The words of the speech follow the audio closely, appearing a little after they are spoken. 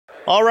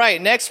All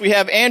right, next we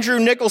have Andrew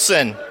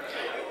Nicholson.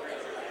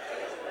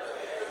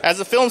 As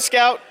a film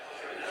scout,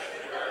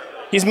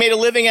 he's made a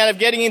living out of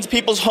getting into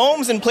people's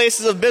homes and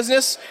places of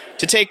business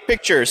to take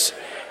pictures.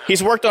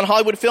 He's worked on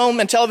Hollywood film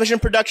and television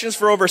productions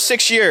for over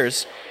 6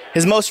 years.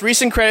 His most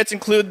recent credits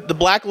include the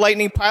Black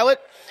Lightning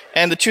pilot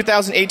and the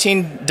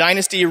 2018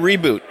 Dynasty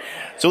Reboot.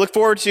 So look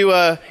forward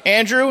to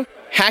Andrew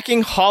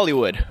hacking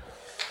Hollywood.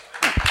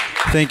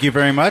 Thank you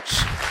very much.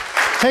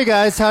 Hey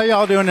guys, how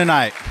y'all doing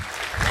tonight?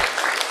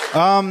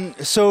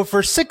 So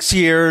for 6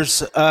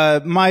 years,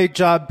 my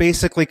job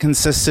basically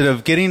consisted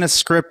of getting a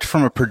script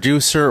from a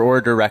producer or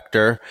a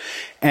director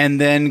and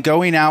then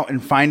going out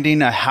and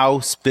finding a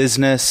house,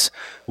 business,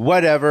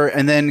 whatever,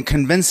 and then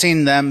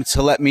convincing them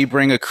to let me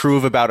bring a crew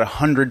of about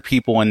 100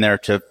 people in there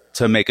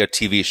to make a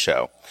TV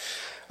show.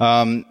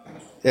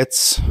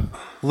 It's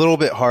a little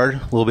bit hard,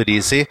 a little bit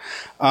easy.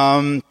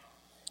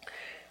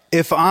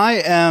 If I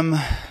am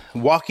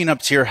walking up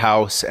to your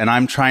house and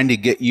I'm trying to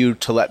get you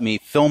to let me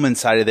film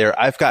inside of there,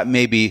 I've got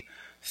maybe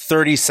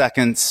 30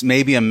 seconds,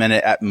 maybe a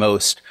minute at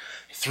most,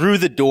 through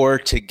the door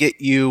to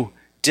get you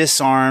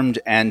disarmed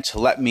and to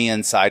let me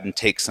inside and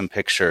take some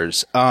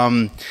pictures.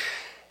 And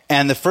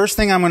the first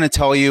thing I'm going to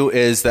tell you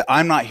is that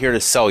I'm not here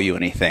to sell you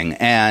anything.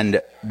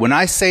 And when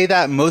I say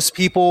that, most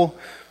people,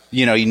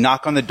 you know, you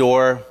knock on the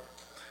door,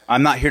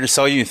 I'm not here to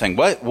sell you anything.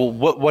 What? Well,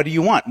 what do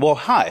you want? Well,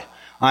 hi,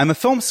 I'm a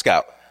film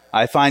scout.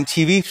 I find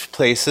TV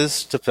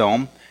places to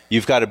film.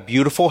 You've got a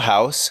beautiful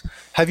house.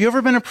 Have you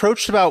ever been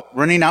approached about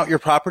renting out your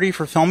property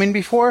for filming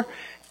before?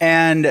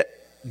 And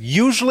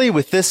usually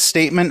with this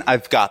statement,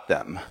 I've got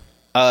them.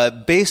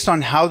 Based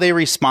on how they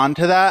respond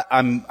to that,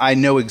 I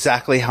know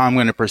exactly how I'm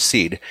going to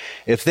proceed.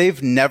 If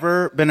they've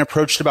never been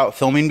approached about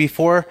filming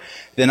before,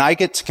 then I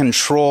get to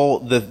control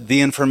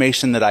the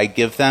information that I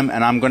give them,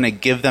 and I'm going to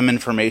give them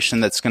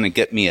information that's going to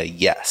get me a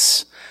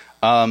yes.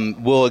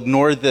 We'll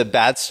ignore the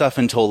bad stuff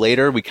until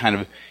later. We kind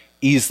of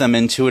ease them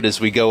into it as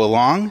we go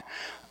along.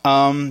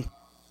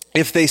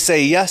 If they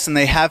say yes and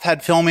they have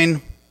had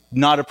filming,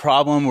 not a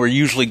problem. We're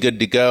usually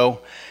good to go.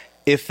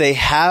 If they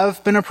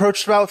have been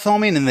approached about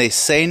filming and they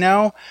say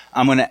no,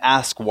 I'm going to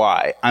ask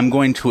why. I'm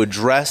going to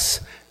address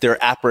their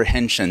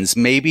apprehensions.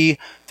 Maybe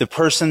the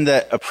person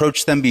that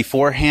approached them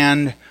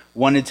beforehand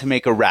wanted to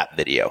make a rap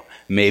video.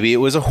 Maybe it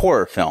was a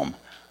horror film.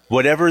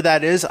 Whatever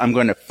that is, I'm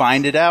going to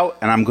find it out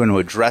and I'm going to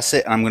address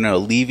it and I'm going to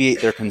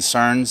alleviate their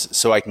concerns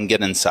so I can get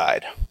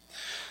inside.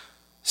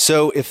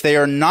 So if they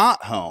are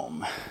not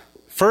home,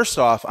 first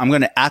off, I'm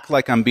going to act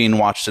like I'm being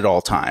watched at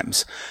all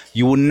times.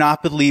 You will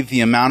not believe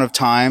the amount of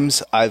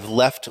times I've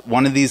left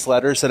one of these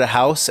letters at a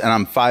house and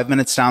I'm 5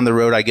 minutes down the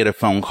road, I get a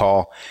phone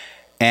call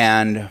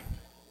and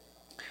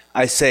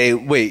I say,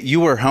 wait,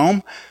 you were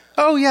home?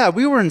 Oh yeah,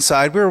 we were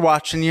inside. We were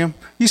watching you.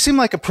 You seem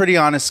like a pretty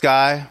honest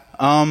guy.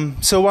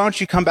 So why don't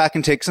you come back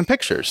and take some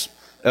pictures?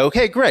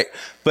 Okay, great.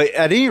 But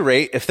at any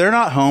rate, if they're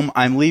not home,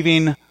 I'm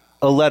leaving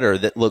a letter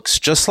that looks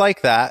just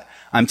like that.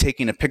 I'm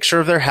taking a picture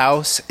of their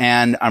house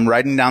and I'm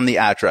writing down the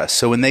address.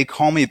 So when they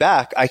call me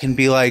back, I can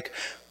be like,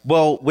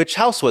 well, which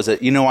house was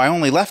it? You know, I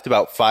only left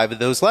about 5 of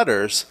those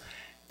letters.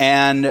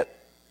 And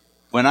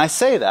when I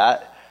say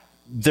that,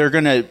 I'm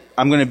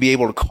going to be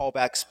able to call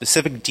back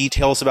specific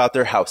details about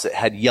their house. It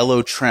had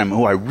yellow trim.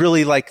 Oh, I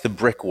really like the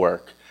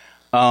brickwork.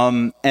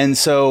 And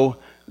so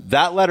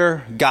that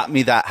letter got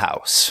me that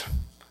house.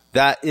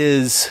 That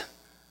is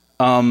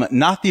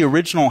not the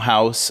original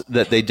house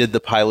that they did the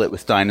pilot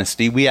with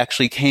Dynasty. We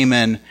actually came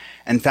in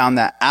and found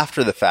that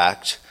after the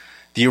fact.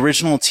 The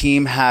original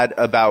team had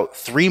about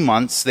 3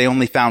 months. They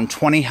only found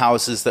 20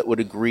 houses that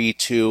would agree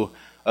to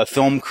a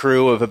film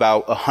crew of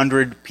about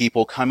 100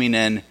 people coming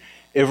in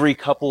every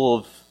couple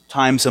of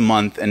times a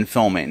month and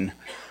filming.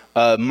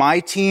 My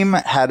team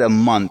had a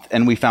month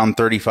and we found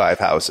 35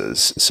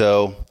 houses.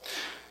 So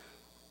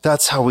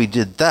that's how we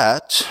did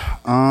that.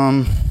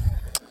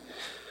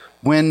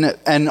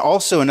 And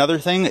also another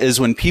thing is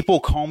when people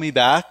call me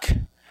back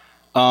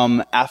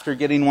after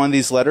getting one of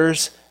these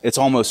letters, it's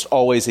almost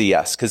always a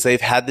yes, because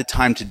they've had the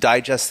time to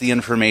digest the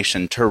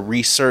information, to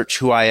research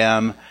who I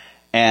am,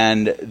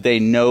 and they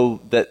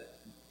know that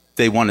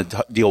they want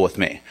to deal with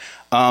me.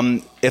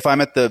 If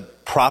I'm at the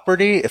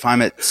property, if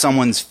I'm at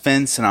someone's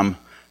fence and I'm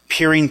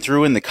peering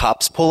through and the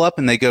cops pull up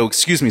and they go,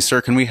 "Excuse me,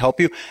 sir, can we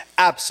help you?"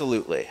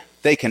 Absolutely.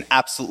 They can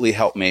absolutely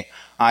help me.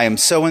 I am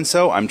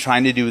so-and-so. I'm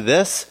trying to do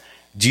this.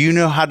 Do you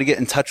know how to get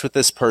in touch with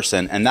this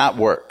person? And that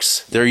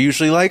works. They're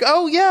usually like,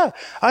 "Oh yeah,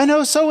 I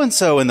know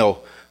so-and-so." And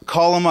they'll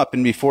call them up.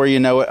 And before you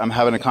know it, I'm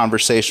having a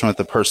conversation with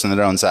the person that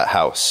owns that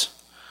house.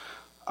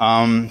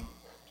 Let's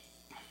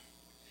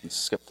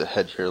skip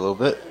ahead here a little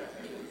bit.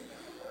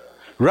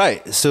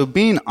 Right. So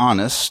being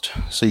honest,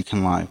 so you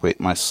can lie. Wait,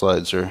 my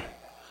slides are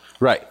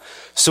right.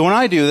 So when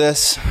I do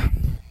this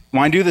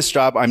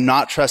job, I'm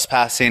not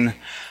trespassing.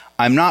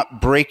 I'm not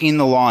breaking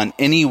the law in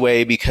any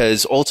way,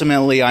 because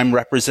ultimately I'm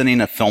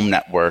representing a film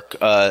network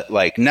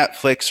like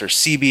Netflix or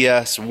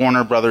CBS,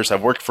 Warner Brothers.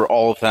 I've worked for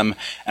all of them,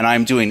 and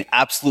I'm doing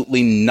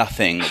absolutely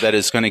nothing that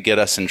is going to get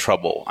us in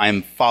trouble.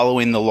 I'm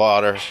following the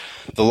law to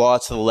the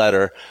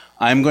letter.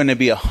 I'm going to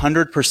be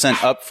 100%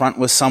 upfront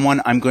with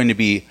someone. I'm going to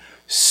be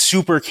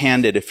super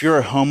candid. If you're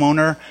a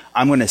homeowner,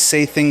 I'm going to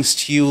say things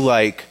to you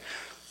like,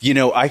 you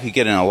know, I could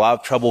get in a lot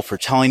of trouble for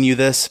telling you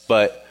this,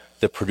 but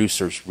the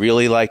producers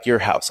really like your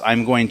house.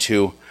 I'm going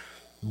to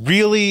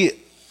really,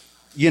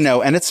 you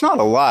know, and it's not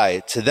a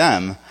lie to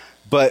them,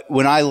 but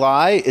when I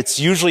lie, it's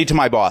usually to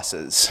my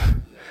bosses.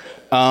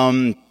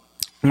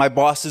 My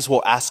bosses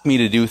will ask me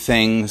to do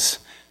things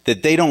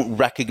that they don't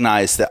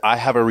recognize that I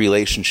have a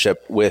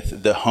relationship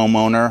with the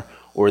homeowner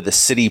or the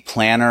city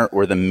planner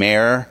or the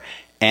mayor,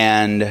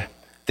 and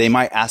they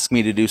might ask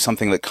me to do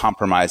something that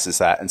compromises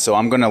that, and so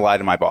I'm going to lie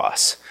to my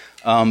boss.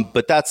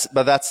 But that's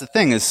the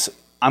thing, is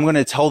I'm going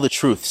to tell the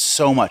truth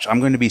so much. I'm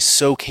going to be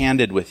so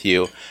candid with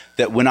you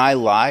that when I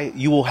lie,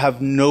 you will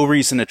have no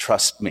reason to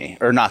trust me,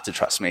 or not to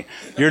trust me.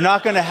 You're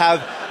not going to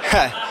have,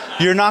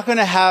 you're not going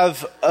to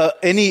have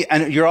any,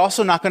 and you're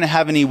also not going to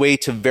have any way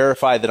to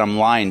verify that I'm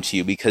lying to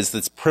you, because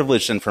it's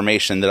privileged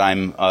information that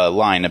I'm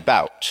lying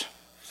about.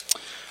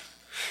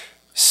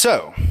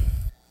 So,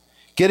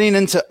 getting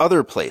into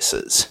other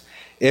places.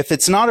 If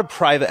it's not a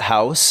private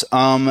house,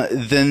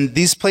 then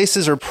these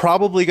places are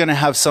probably going to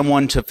have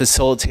someone to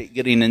facilitate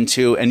getting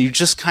into, and you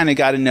just kind of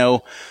got to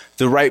know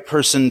the right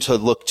person to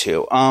look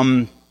to.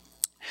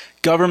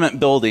 Government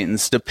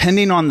buildings,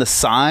 depending on the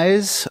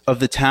size of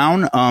the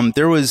town,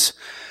 there was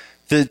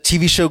the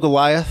TV show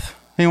Goliath.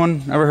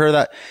 Anyone ever heard of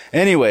that?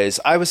 Anyways,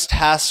 I was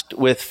tasked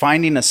with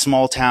finding a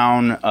small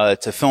town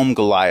to film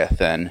Goliath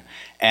in,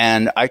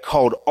 and I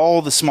called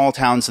all the small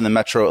towns in the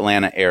metro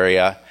Atlanta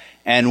area.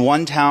 And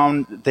one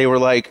town, they were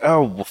like,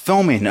 oh, well,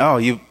 filming, oh,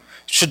 you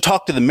should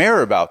talk to the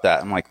mayor about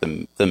that. I'm like,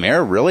 the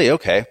mayor? Really?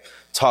 Okay.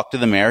 Talk to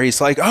the mayor.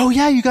 He's like, oh,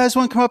 yeah, you guys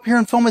want to come up here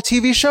and film a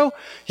TV show?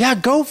 Yeah,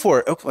 go for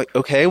it.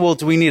 Okay, well,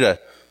 do we need a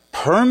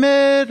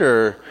permit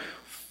or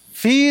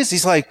fees?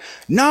 He's like,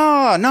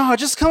 no,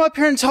 just come up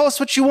here and tell us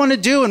what you want to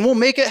do and we'll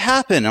make it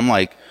happen. I'm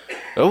like,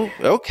 oh,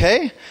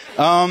 okay.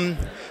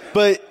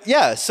 But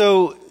yeah,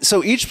 so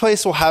each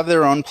place will have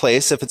their own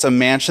place. If it's a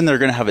mansion, they're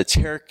going to have a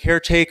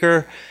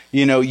caretaker.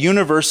 You know,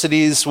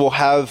 universities will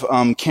have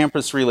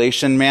campus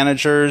relation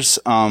managers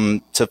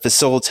to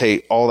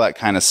facilitate all that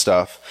kind of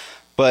stuff.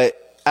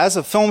 But as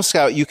a film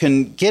scout, you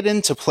can get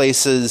into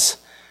places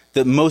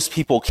that most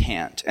people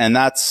can't, and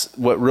that's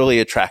what really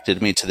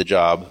attracted me to the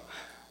job.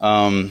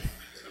 It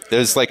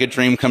was like a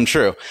dream come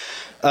true.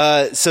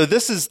 So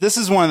this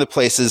is one of the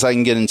places I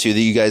can get into that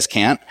you guys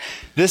can't.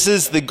 This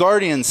is the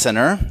Guardian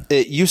Center.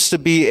 It used to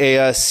be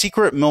a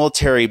secret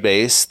military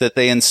base that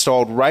they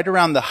installed right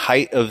around the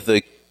height of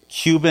the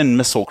Cuban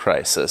Missile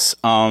Crisis.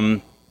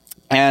 And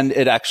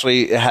it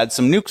had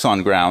some nukes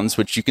on grounds,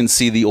 which you can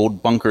see the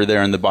old bunker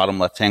there in the bottom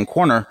left-hand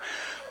corner.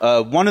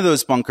 One of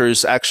those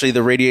bunkers, actually,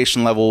 the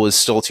radiation level was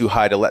still too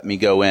high to let me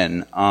go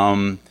in.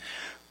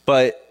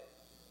 But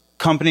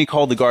company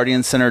called the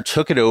Guardian Center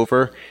took it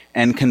over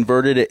and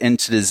converted it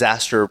into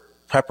disaster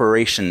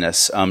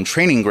preparationness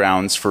training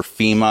grounds for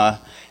FEMA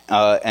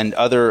and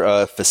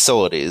other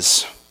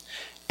facilities.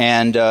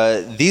 And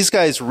these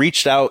guys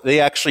reached out. They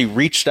actually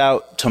reached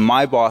out to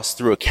my boss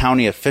through a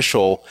county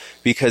official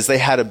because they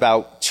had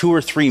about 2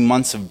 or 3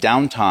 months of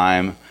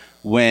downtime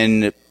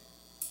when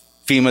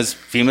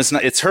FEMA's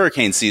not, it's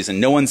hurricane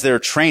season. No one's there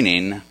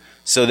training,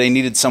 so they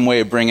needed some way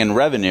of bringing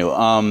revenue.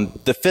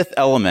 The Fifth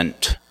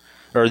Element,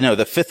 or no,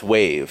 the Fifth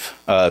Wave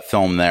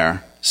film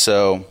there.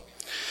 So,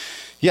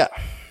 yeah.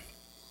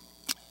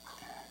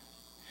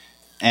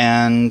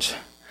 And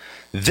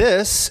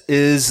this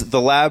is the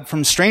lab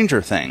from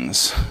Stranger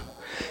Things.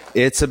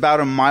 It's about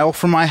a mile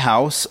from my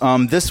house.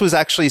 This was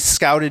actually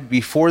scouted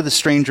before the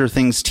Stranger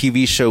Things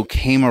TV show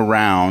came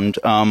around.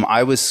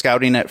 I was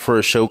scouting it for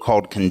a show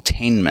called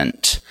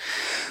Containment.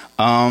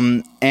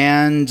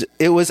 And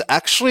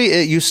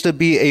it used to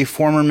be a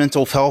former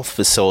mental health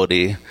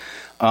facility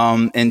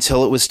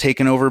until it was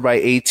taken over by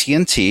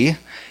AT&T,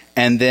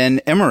 and then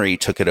Emory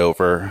took it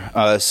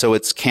over. So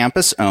it's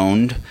campus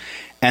owned.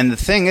 And the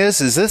thing is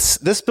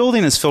this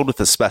building is filled with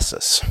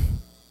asbestos.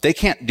 They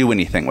can't do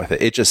anything with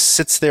it. It just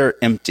sits there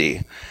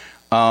empty.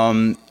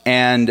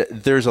 And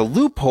there's a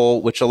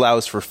loophole which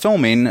allows for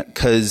filming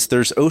because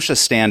there's OSHA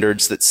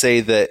standards that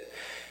say that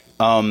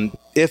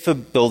if a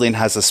building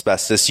has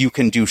asbestos, you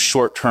can do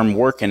short-term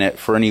work in it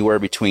for anywhere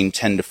between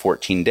 10 to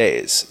 14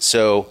 days.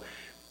 So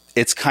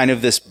it's kind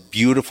of this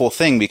beautiful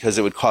thing because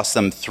it would cost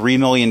them $3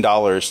 million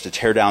to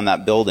tear down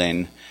that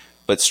building.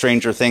 But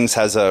Stranger Things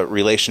has a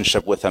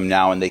relationship with them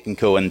now, and they can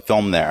go and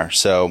film there.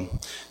 So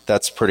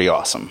that's pretty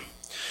awesome.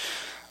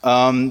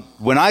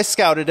 When I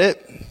scouted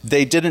it,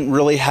 they didn't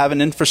really have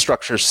an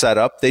infrastructure set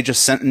up. They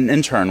just sent an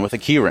intern with a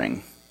key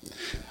ring.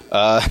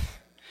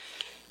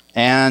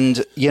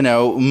 And, you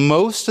know,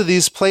 most of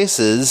these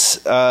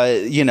places,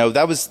 you know,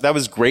 that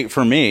was great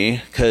for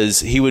me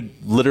because he would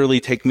literally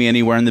take me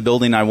anywhere in the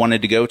building I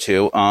wanted to go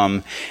to.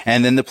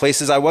 And then the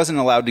places I wasn't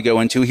allowed to go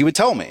into, he would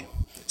tell me.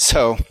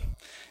 So,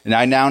 and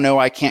I now know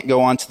I can't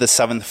go onto the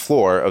 7th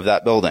floor of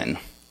that building.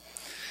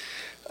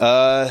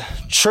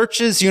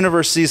 Churches,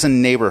 universities,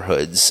 and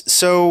neighborhoods.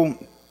 So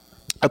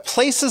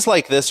Places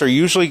like this are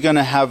usually going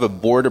to have a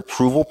board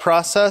approval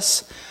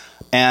process,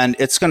 and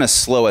it's going to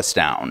slow us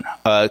down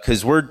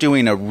because we're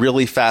doing a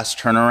really fast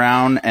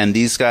turnaround, and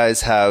these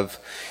guys have,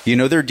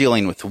 they're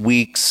dealing with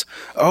weeks.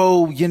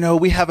 Oh,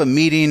 we have a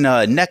meeting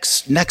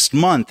next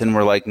month, and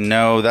we're like,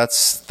 no,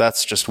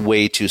 that's just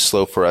way too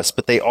slow for us.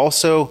 But they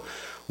also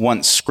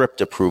want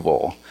script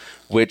approval,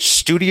 which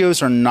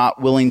studios are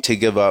not willing to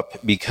give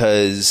up,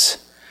 because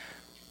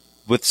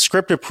with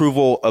script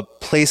approval, a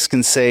place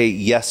can say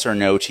yes or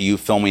no to you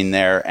filming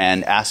there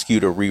and ask you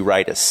to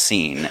rewrite a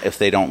scene if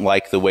they don't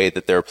like the way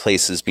that their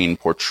place is being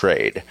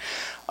portrayed.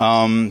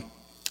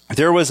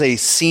 There was a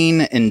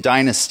scene in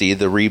Dynasty,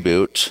 the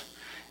reboot.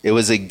 It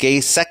was a gay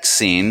sex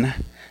scene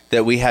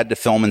that we had to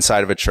film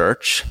inside of a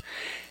church.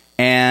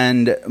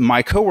 And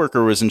my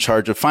coworker was in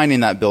charge of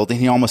finding that building.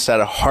 He almost had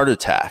a heart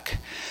attack.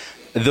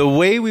 The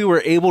way we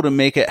were able to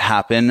make it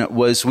happen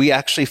was we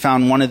actually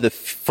found one of the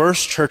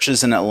first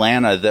churches in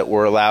Atlanta that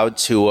were allowed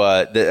to,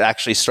 that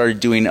actually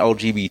started doing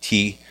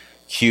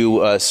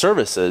LGBTQ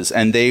services,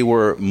 and they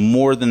were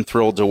more than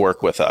thrilled to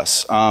work with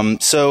us.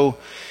 So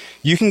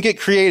you can get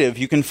creative.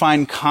 You can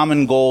find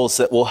common goals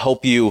that will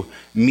help you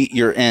meet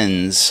your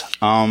ends.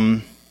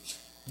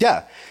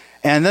 Yeah.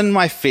 And then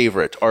my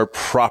favorite are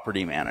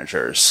property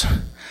managers.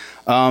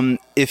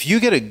 If you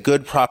get a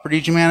good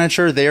property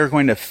manager, they are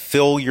going to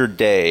fill your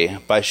day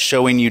by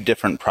showing you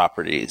different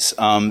properties.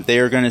 They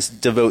are going to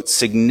devote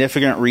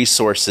significant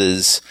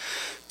resources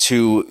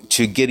to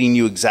getting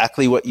you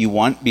exactly what you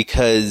want,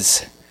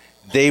 because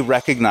they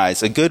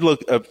recognize, a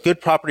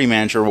good property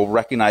manager will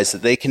recognize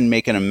that they can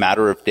make in a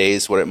matter of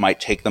days what it might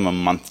take them a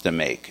month to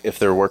make if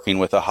they're working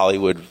with a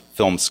Hollywood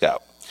film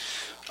scout.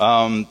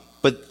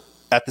 But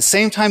at the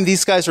same time,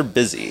 these guys are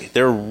busy.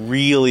 They're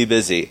really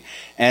busy.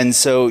 And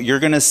so you're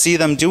going to see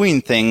them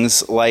doing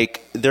things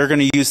like they're going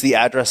to use the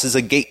address as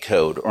a gate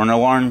code or an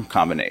alarm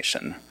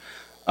combination,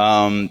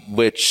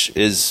 which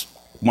is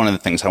one of the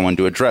things I wanted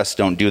to address.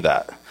 Don't do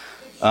that.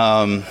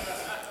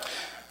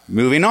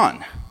 Moving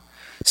on.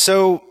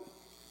 So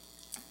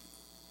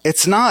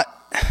it's not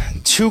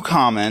too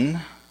common,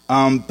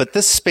 but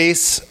this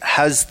space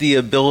has the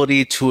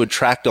ability to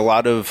attract a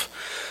lot of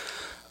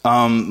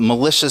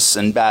malicious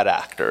and bad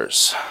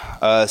actors.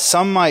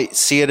 Some might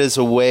see it as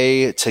a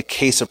way to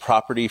case a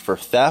property for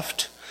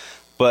theft,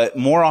 but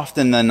more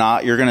often than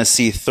not, you're going to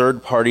see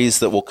third parties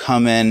that will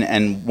come in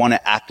and want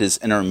to act as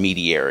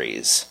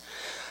intermediaries.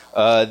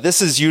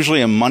 This is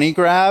usually a money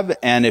grab,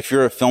 and if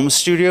you're a film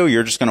studio,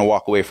 you're just going to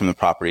walk away from the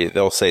property.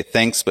 They'll say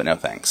thanks, but no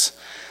thanks.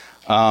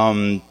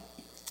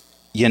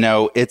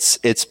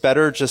 It's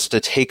better just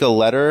to take a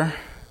letter.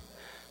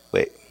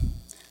 Wait.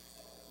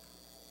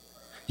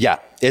 Yeah,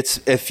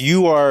 if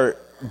you are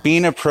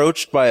being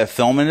approached by a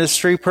film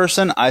industry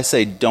person, I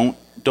say don't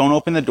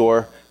open the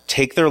door,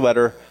 take their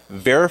letter,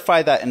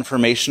 verify that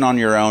information on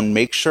your own,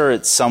 make sure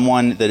it's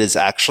someone that is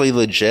actually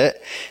legit,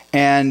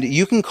 and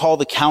you can call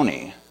the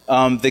county.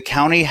 The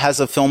county has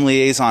a film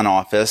liaison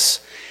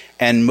office,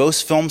 and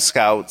most film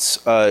scouts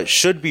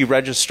should be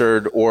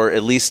registered or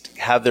at least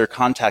have their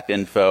contact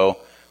info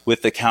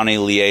with the county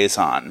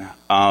liaison.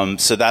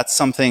 So that's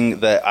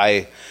something that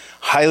I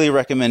highly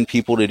recommend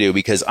people to do,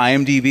 because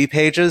IMDb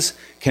pages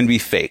can be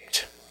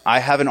faked. I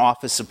have an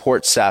office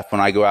support staff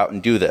when I go out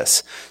and do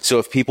this. So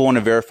if people want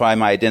to verify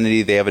my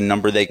identity, they have a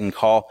number they can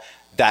call,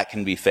 that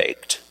can be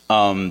faked.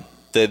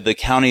 The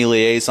county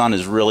liaison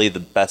is really the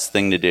best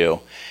thing to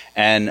do.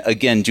 And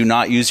again, do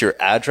not use your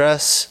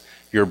address,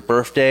 your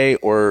birthday,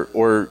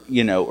 or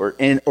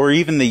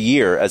even the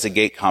year as a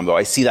gate combo.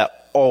 I see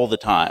that all the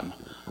time.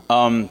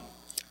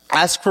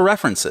 Ask for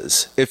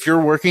references. If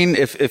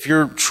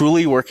you're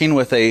truly working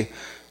with a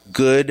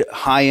good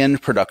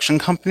high-end production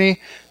company,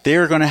 they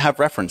are going to have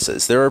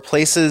references. There are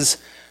places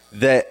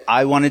that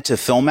I wanted to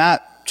film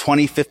at,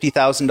 $20,000,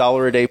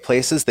 $50,000 a day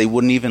places. They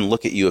wouldn't even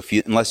look at you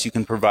unless you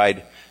can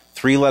provide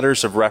 3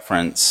 letters of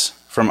reference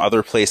from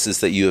other places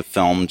that you have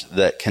filmed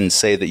that can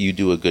say that you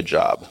do a good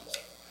job.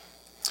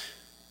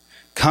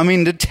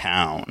 Coming to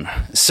town.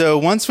 So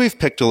once we've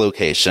picked a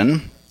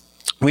location,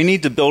 we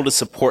need to build a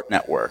support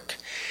network.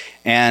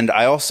 And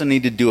I also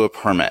need to do a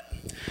permit.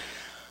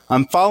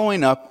 I'm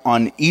following up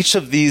on each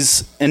of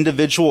these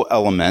individual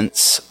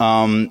elements,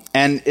 and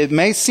it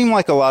may seem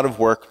like a lot of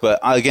work, but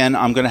again,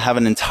 I'm going to have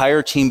an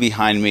entire team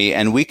behind me,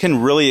 and we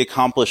can really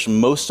accomplish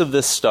most of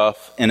this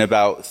stuff in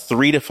about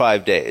 3 to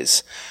 5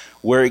 days.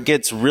 Where it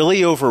gets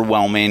really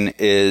overwhelming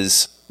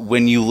is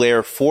when you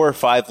layer 4 or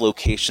 5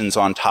 locations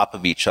on top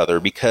of each other,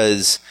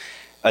 because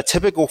a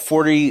typical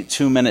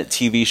 42-minute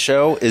TV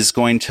show is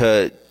going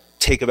to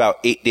take about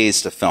 8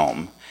 days to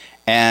film.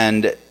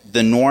 And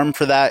the norm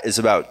for that is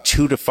about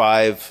 2 to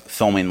 5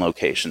 filming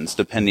locations,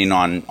 depending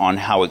on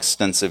how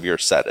extensive your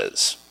set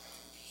is.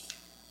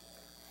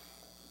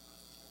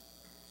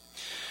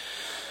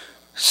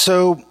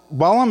 So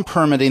while I'm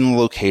permitting the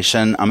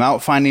location, I'm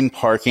out finding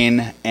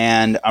parking,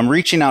 and I'm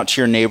reaching out to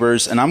your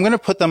neighbors, and I'm going to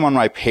put them on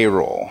my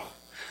payroll.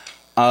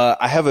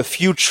 I have a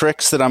few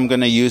tricks that I'm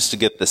going to use to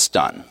get this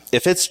done.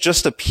 If it's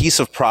just a piece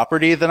of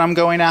property that I'm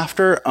going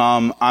after,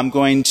 I'm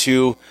going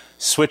to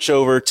switch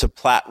over to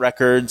plat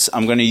records.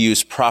 I'm going to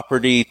use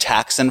property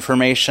tax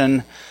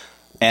information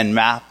and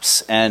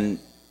maps and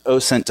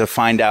OSINT to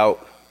find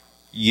out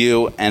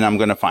you, and I'm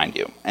going to find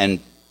you. And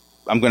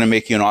I'm going to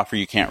make you an offer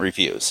you can't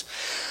refuse.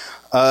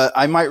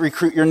 I might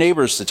recruit your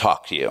neighbors to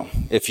talk to you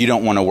if you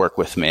don't want to work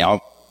with me.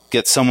 I'll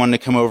get someone to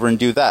come over and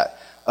do that.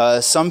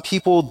 Some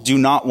people do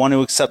not want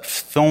to accept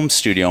film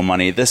studio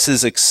money. This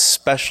is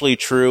especially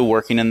true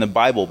working in the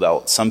Bible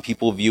Belt. Some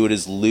people view it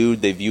as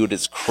lewd. They view it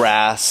as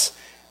crass,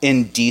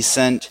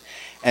 indecent.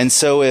 And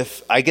so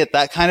if I get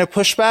that kind of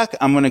pushback,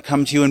 I'm going to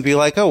come to you and be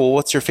like, oh, well,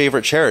 what's your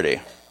favorite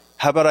charity?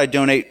 How about I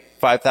donate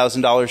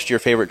 $5,000 to your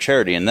favorite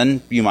charity, and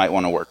then you might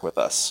want to work with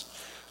us.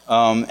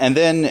 And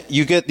then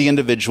you get the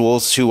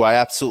individuals who I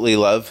absolutely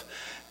love.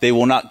 They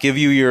will not give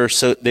you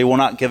they will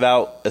not give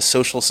out a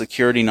social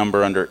security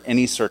number under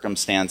any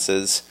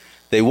circumstances.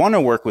 They want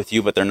to work with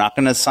you, but they're not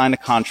going to sign a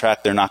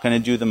contract. They're not going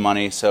to do the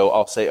money. So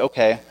I'll say,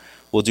 okay,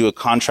 we'll do a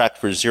contract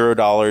for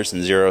 $0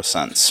 and 0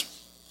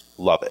 cents.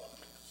 Love it.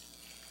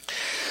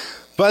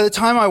 By the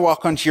time I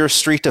walk onto your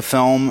street to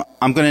film,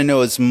 I'm going to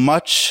know as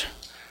much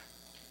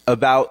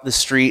about the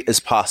street as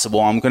possible.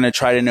 I'm going to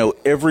try to know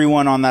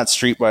everyone on that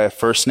street by a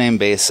first name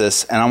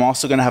basis. And I'm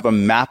also going to have a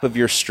map of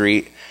your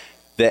street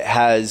that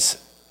has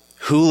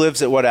who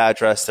lives at what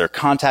address, their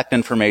contact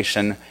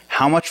information,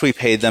 how much we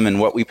paid them, and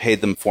what we paid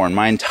them for. And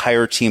my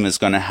entire team is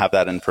going to have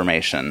that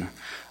information.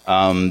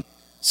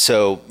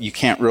 So you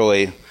can't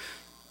really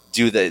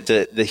do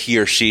the he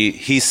or she,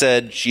 he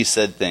said, she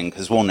said thing,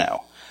 because we'll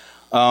know.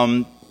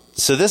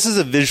 So this is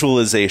a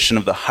visualization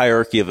of the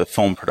hierarchy of a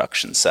film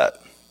production set.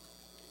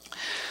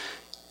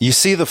 You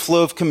see the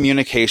flow of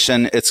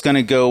communication. It's going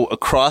to go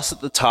across at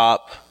the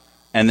top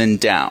and then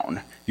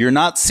down. You're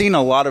not seeing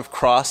a lot of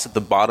cross at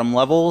the bottom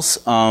levels,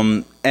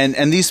 and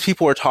these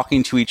people are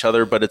talking to each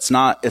other, but it's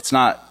not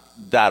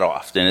that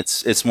often.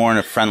 It's more in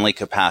a friendly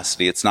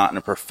capacity. It's not in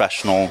a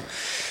professional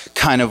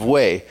kind of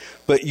way.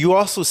 But you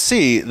also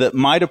see that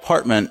my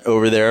department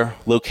over there,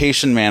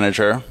 location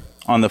manager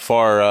on the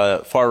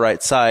far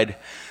right side,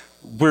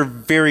 we're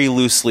very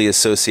loosely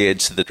associated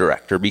to the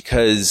director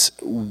because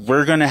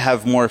we're going to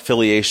have more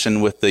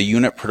affiliation with the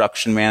unit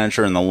production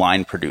manager and the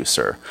line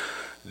producer.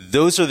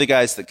 Those are the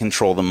guys that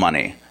control the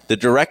money. The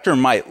director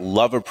might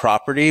love a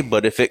property,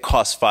 but if it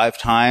costs 5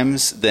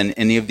 times than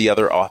any of the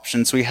other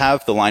options we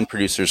have, the line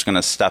producer is going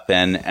to step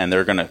in and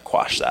they're going to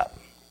quash that.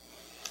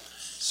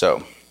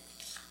 So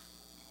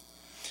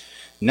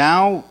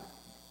now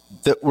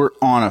that we're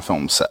on a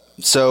film set.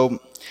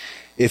 So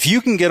if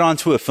you can get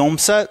onto a film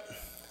set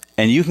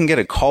and you can get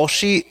a call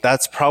sheet,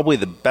 that's probably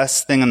the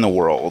best thing in the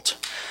world.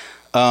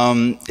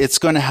 It's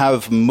going to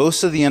have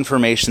most of the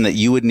information that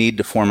you would need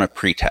to form a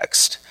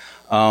pretext.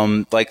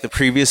 Like the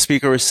previous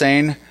speaker was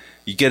saying,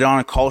 you get on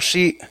a call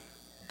sheet,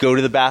 go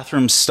to the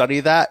bathroom,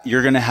 study that.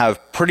 You're going to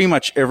have pretty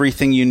much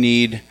everything you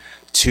need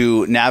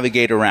to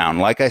navigate around.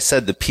 Like I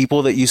said, the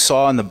people that you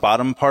saw in the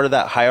bottom part of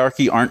that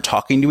hierarchy aren't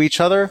talking to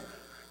each other.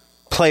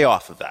 Play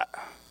off of that.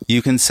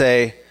 You can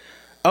say,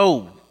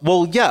 oh,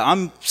 well, yeah,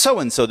 I'm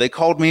so-and-so. They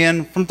called me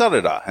in from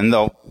da-da-da. And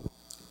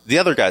the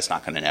other guy's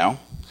not going to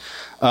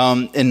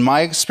know. In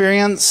my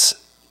experience,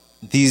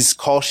 these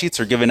call sheets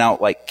are given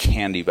out like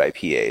candy by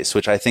PAs,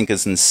 which I think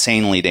is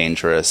insanely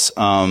dangerous.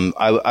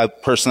 I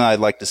personally, I'd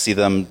like to see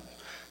them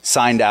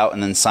signed out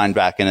and then signed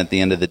back in at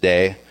the end of the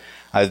day.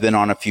 I've been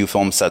on a few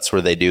film sets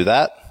where they do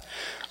that.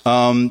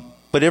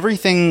 But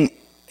everything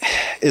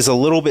is a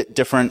little bit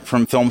different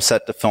from film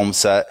set to film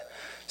set.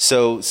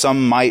 So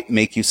some might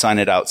make you sign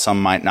it out, some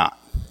might not.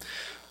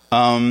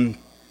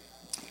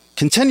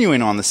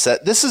 Continuing on the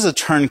set, this is a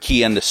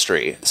turnkey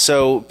industry.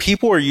 So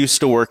people are used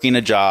to working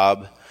a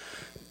job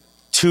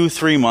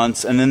 2-3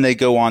 months, and then they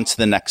go on to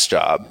the next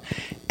job.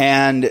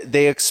 And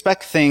they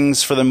expect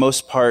things, for the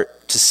most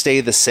part, to stay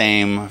the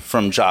same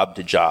from job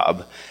to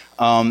job.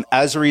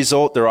 As a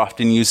result, they're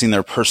often using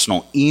their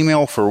personal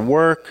email for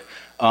work.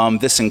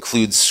 This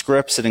includes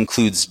scripts, it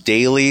includes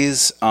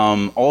dailies,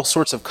 all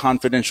sorts of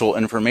confidential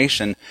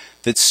information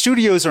that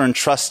studios are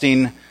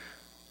entrusting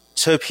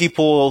to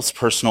people's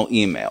personal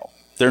email.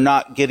 They're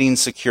not getting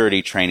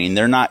security training.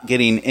 They're not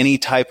getting any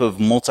type of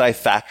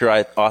multi-factor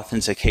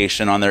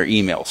authentication on their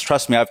emails.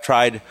 Trust me, I've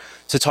tried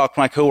to talk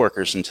my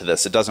coworkers into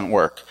this. It doesn't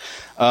work.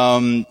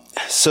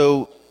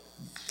 So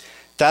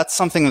that's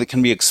something that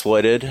can be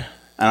exploited,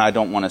 and I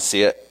don't want to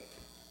see it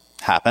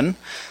happen.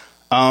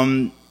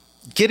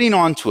 Getting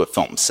onto a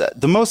film set.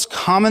 The most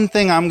common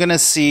thing I'm going to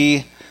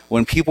see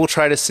when people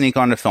try to sneak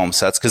onto film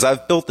sets, because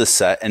I've built this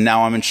set and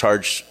now I'm in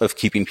charge of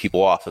keeping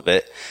people off of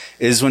it,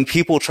 is when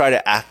people try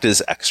to act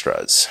as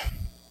extras.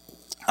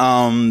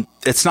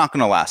 It's not going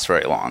to last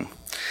very long.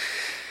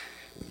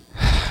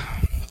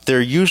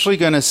 They're usually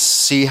going to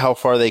see how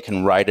far they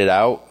can ride it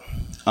out.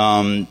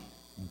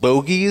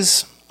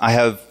 Bogeys, I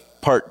have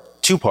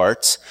two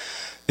parts.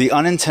 The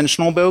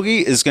unintentional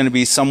bogey is going to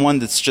be someone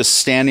that's just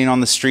standing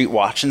on the street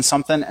watching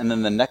something, and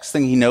then the next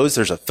thing he knows,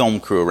 there's a film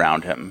crew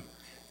around him.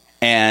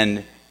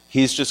 And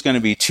he's just going to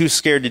be too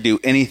scared to do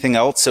anything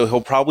else, so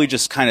he'll probably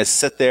just kind of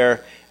sit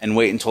there and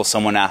wait until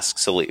someone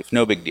asks to leave.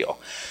 No big deal.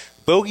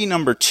 Bogey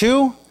number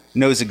 2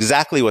 knows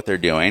exactly what they're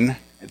doing.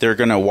 They're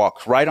going to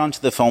walk right onto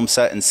the film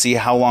set and see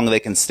how long they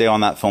can stay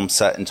on that film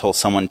set until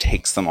someone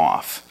takes them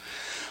off.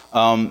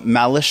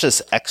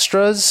 Malicious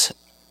extras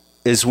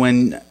is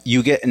when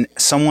you get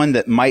someone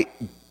that might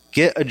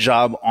get a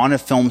job on a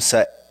film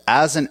set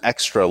as an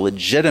extra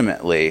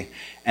legitimately,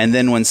 and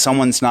then when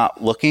someone's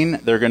not looking,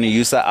 they're going to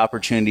use that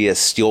opportunity to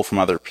steal from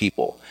other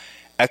people.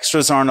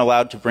 Extras aren't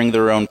allowed to bring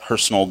their own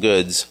personal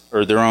goods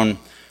or their own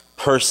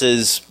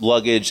purses,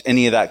 luggage,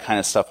 any of that kind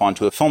of stuff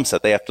onto a film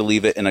set. They have to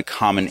leave it in a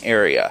common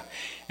area.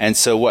 And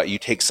so what? You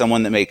take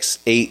someone that makes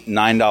 $8,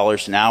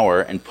 $9 an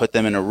hour and put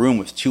them in a room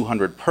with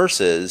 200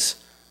 purses,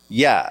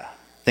 yeah,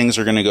 things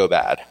are going to go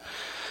bad.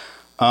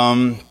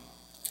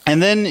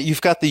 And then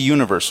you've got the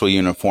universal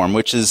uniform,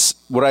 which is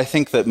what I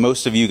think that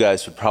most of you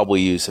guys would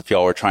probably use if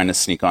y'all were trying to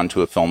sneak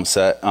onto a film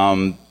set.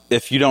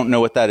 If you don't know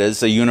what that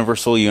is, a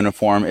universal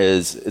uniform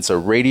it's a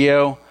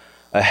radio,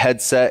 a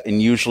headset,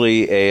 and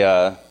usually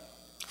a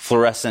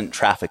fluorescent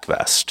traffic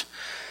vest.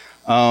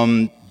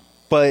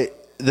 But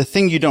the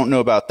thing you don't know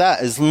about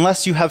that is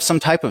unless you have some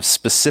type of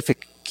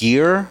specific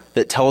gear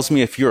that tells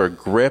me if you're a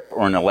grip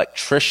or an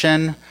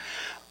electrician,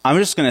 I'm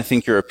just going to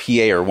think you're a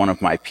PA or one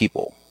of my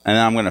people. And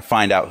then I'm going to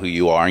find out who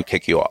you are and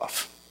kick you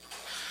off.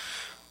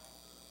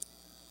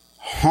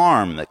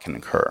 Harm that can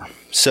occur.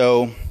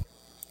 So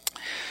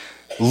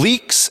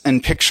leaks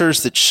and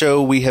pictures that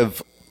show we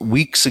have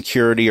weak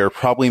security are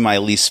probably my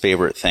least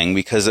favorite thing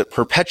because it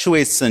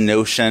perpetuates the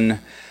notion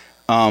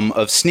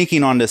of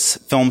sneaking onto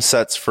film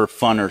sets for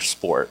fun or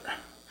sport.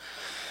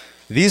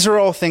 These are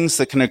all things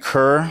that can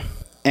occur,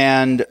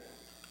 and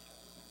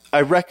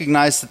I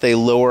recognize that they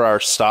lower our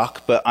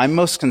stock, but I'm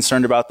most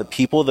concerned about the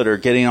people that are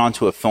getting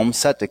onto a film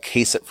set to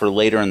case it for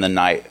later in the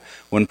night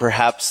when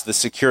perhaps the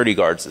security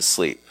guard's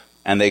asleep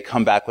and they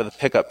come back with a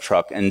pickup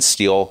truck and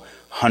steal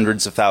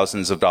hundreds of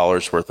thousands of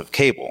dollars worth of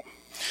cable.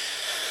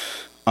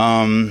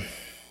 Yeah.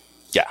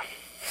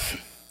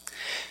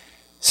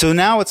 So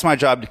now it's my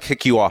job to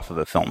kick you off of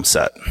a film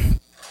set.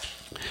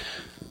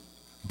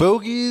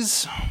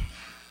 Bogeys,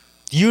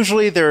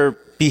 usually their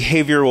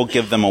behavior will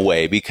give them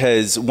away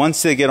because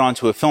once they get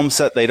onto a film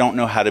set, they don't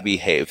know how to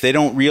behave. They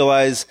don't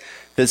realize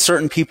that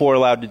certain people are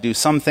allowed to do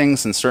some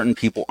things and certain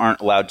people aren't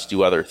allowed to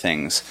do other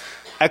things.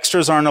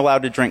 Extras aren't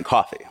allowed to drink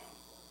coffee.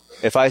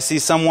 If I see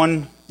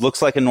someone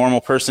looks like a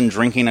normal person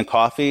drinking a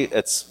coffee,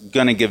 it's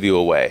going to give you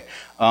away.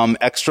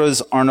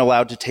 Extras aren't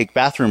allowed to take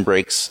bathroom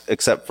breaks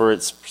except for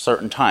at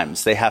certain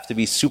times. They have to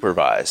be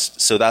supervised,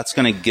 so that's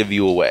going to give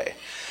you away.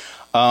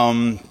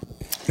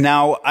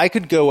 Now, I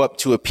could go up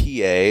to a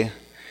PA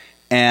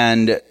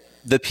and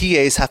the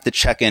PAs have to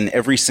check in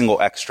every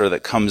single extra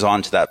that comes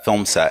onto that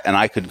film set. And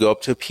I could go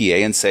up to a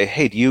PA and say,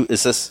 hey,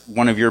 is this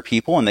one of your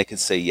people? And they could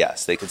say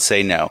yes. They could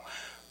say no.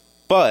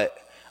 But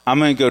I'm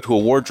going to go to a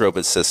wardrobe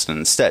assistant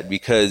instead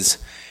because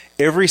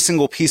every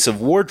single piece of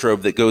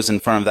wardrobe that goes in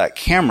front of that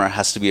camera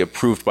has to be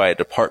approved by a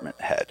department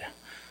head.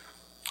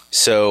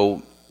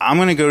 So I'm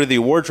going to go to the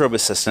wardrobe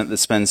assistant that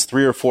spends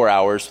 3 or 4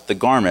 hours with the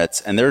garments,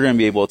 and they're going to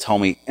be able to tell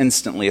me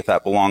instantly if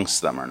that belongs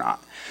to them or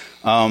not.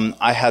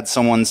 I had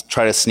someone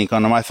try to sneak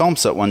onto my film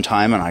set one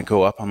time, and I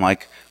go up, I'm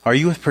like, are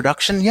you with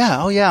production?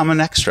 Yeah, oh yeah, I'm an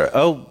extra.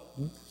 Oh,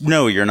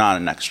 no, you're not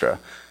an extra.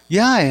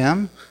 Yeah, I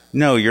am.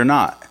 No, you're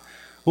not.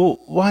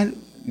 Well, why?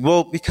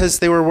 Well, because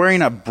they were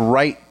wearing a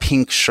bright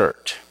pink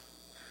shirt.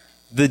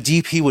 The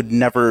DP would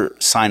never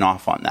sign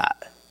off on that.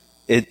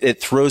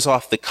 It throws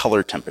off the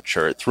color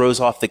temperature. It throws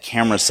off the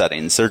camera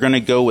settings. They're going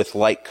to go with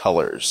light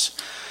colors.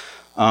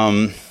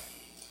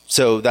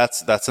 So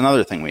that's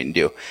another thing we can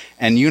do.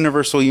 And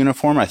universal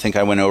uniform, I think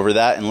I went over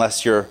that.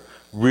 Unless you're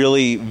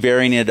really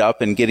varying it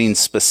up and getting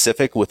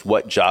specific with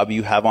what job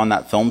you have on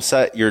that film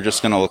set, you're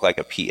just going to look like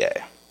a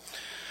PA.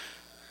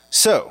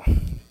 So,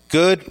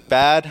 good,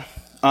 bad.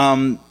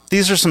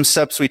 These are some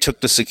steps we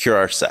took to secure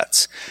our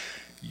sets.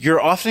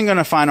 You're often going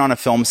to find on a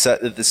film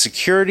set that the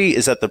security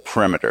is at the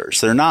perimeters.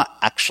 They're not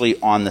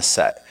actually on the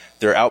set.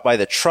 They're out by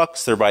the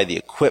trucks, they're by the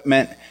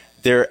equipment,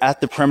 they're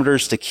at the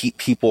perimeters to keep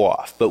people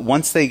off. But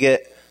once they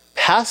get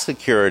past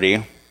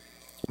security,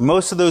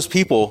 most of those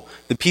people,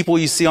 the people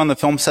you see on the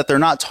film set, they're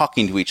not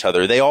talking to each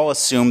other. They all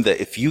assume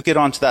that if you get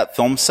onto that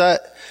film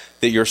set,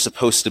 that you're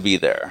supposed to be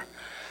there.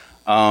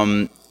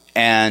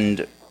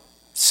 And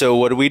so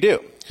what do?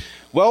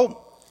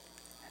 Well,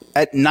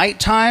 at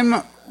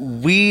nighttime,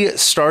 we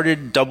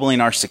started doubling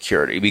our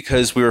security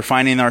because we were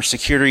finding our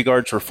security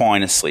guards were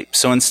falling asleep.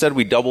 So instead,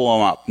 we double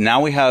them up.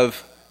 Now we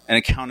have an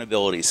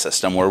accountability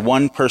system where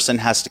one person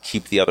has to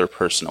keep the other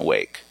person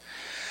awake.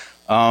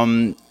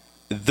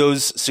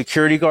 Those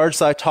security guards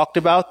that I talked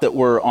about that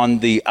were on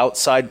the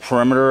outside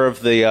perimeter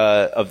of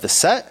the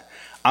set,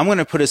 I'm going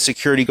to put a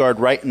security guard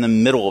right in the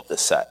middle of the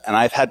set. And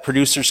I've had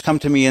producers come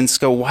to me and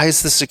go, why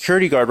is the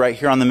security guard right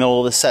here on the middle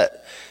of the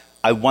set?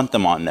 I want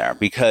them on there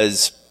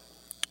because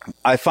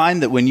I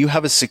find that when you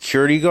have a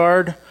security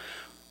guard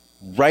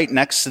right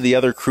next to the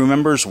other crew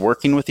members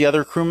working with the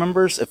other crew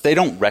members, if they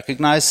don't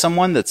recognize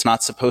someone that's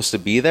not supposed to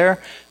be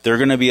there, they're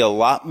going to be a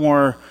lot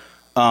more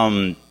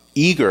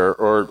eager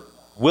or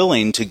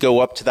willing to go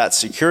up to that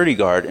security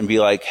guard and be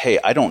like, hey,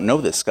 I don't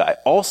know this guy.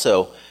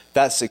 Also,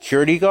 that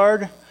security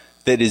guard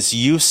that is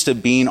used to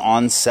being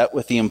on set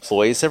with the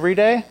employees every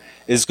day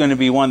is going to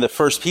be one of the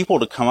first people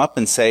to come up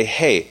and say,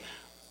 hey,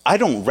 I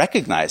don't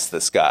recognize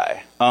this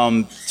guy.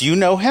 Do you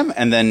know him?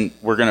 And then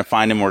we're going to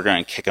find him, we're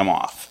going to kick him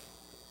off.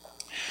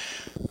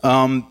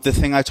 The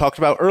thing I talked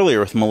about earlier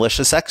with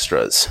malicious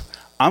extras.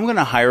 I'm going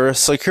to hire a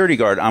security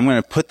guard. I'm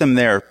going to put them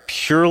there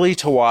purely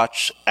to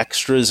watch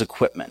extras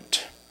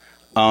equipment.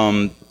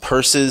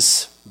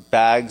 Purses,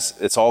 bags,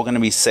 it's all going to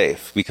be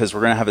safe because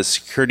we're going to have a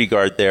security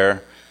guard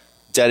there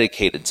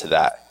dedicated to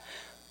that.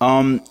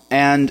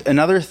 And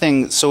another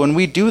thing, so when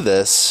we do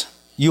this,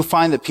 you'll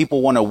find that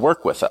people want to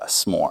work with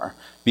us more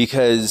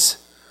because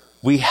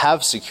we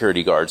have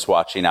security guards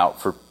watching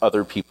out for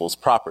other people's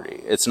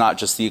property. It's not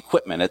just the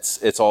equipment,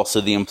 it's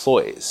also the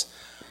employees.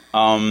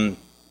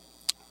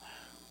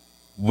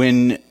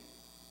 When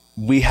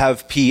we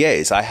have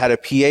PAs, I had a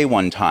PA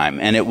one time,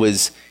 and it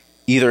was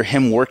either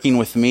him working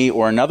with me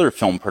or another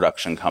film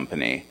production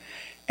company.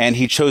 And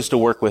he chose to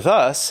work with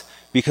us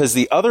because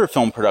the other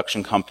film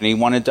production company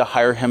wanted to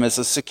hire him as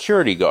a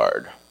security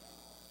guard.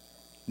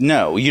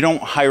 No, you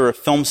don't hire a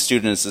film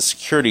student as a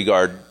security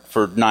guard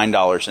for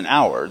 $9 an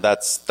hour.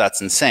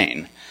 That's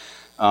insane.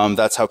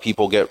 That's how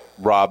people get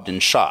robbed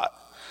and shot.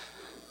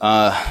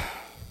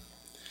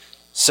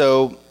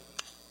 So,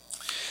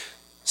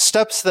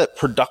 steps that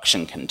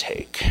production can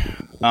take.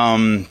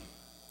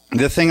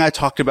 The thing I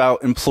talked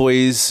about,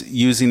 employees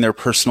using their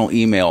personal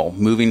email,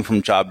 moving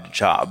from job to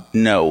job.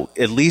 No,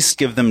 at least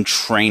give them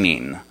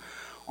training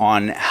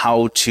on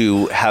how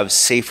to have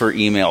safer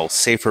emails,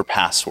 safer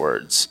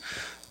passwords.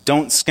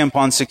 Don't skimp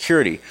on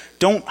security.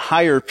 Don't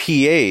hire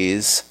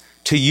PAs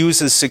to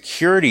use as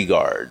security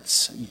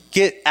guards.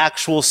 Get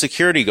actual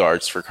security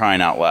guards, for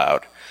crying out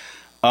loud.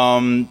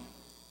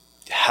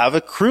 Have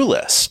a crew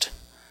list.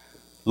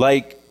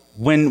 Like,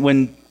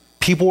 when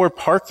people were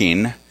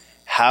parking,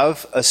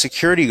 have a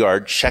security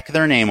guard check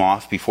their name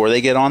off before they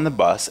get on the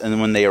bus, and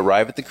then when they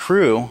arrive at the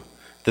crew,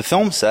 the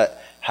film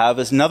set, have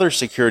another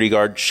security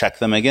guard check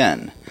them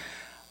again.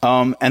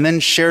 And then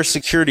share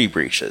security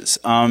breaches.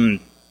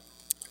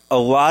 A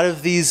lot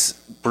of these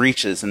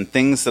breaches and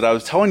things that I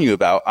was telling you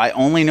about, I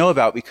only know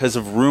about because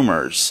of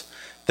rumors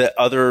that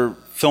other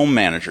film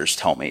managers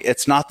tell me.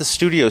 It's not the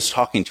studios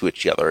talking to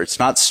each other. It's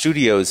not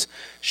studios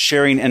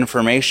sharing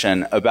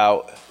information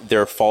about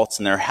their faults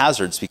and their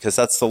hazards, because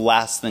that's the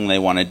last thing they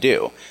want to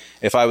do.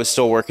 If I was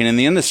still working in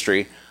the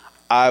industry,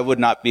 I would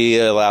not be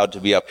allowed to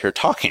be up here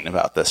talking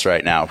about this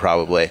right now,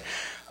 probably.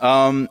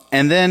 And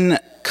then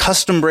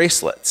custom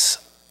bracelets.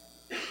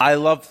 I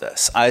love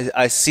this.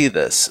 I see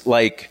this.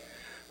 Like,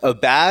 a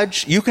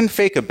badge, you can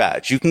fake a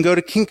badge. You can go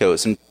to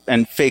Kinko's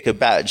and fake a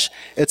badge.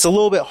 It's a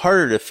little bit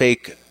harder to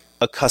fake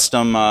a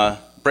custom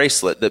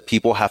bracelet that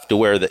people have to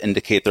wear that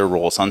indicate their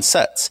roles on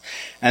sets.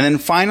 And then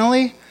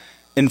finally,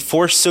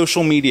 enforce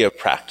social media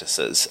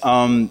practices.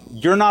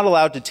 You're not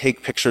allowed to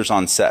take pictures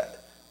on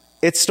set.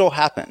 It still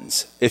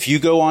happens. If you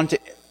go onto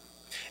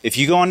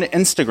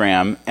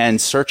Instagram and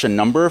search a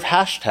number of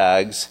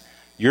hashtags,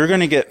 you're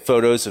going to get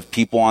photos of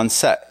people on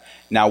set.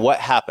 Now, what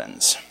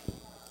happens?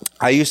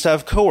 I used to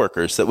have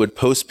coworkers that would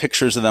post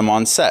pictures of them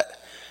on set.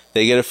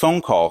 They get a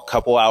phone call a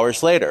couple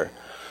hours later.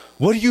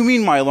 What do you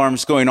mean my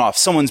alarm's going off?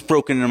 Someone's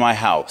broken into my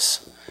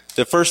house.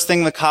 The first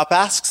thing the cop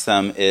asks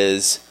them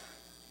is,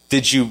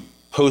 did you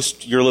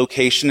post your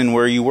location and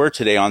where you were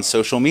today on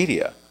social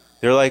media?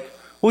 They're like,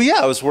 well,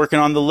 yeah, I was working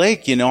on the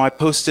lake. You know, I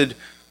posted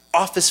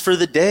office for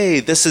the day.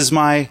 This is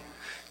my,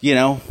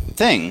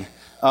 thing.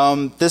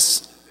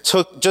 This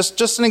took,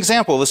 just an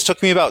example, this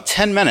took me about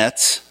 10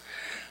 minutes.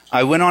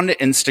 I went on to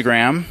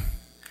Instagram,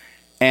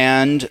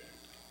 and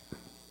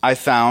I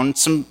found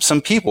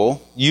some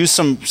people use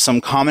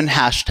some common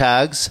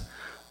hashtags,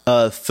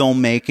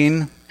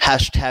 filmmaking,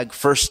 hashtag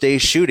first day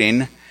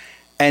shooting,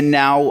 and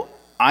now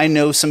I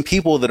know some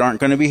people that aren't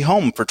going to be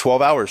home for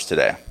 12 hours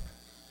today.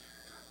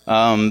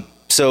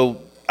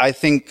 So I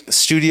think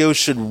studios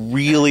should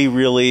really,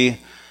 really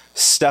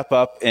step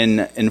up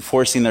in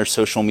enforcing their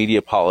social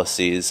media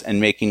policies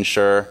and making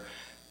sure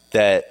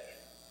that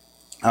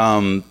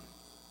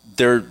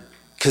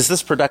because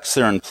this protects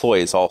their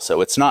employees also.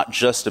 It's not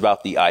just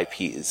about the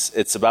IPs.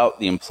 It's about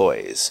the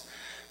employees.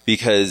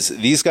 Because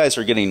these guys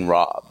are getting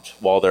robbed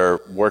while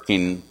they're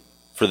working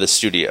for the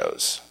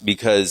studios,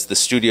 because the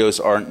studios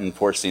aren't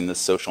enforcing the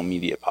social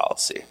media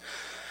policy.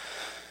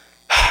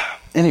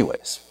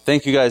 Anyways,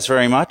 thank you guys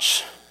very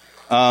much.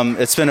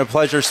 It's been a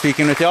pleasure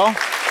speaking with y'all, and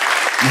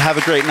have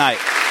a great night.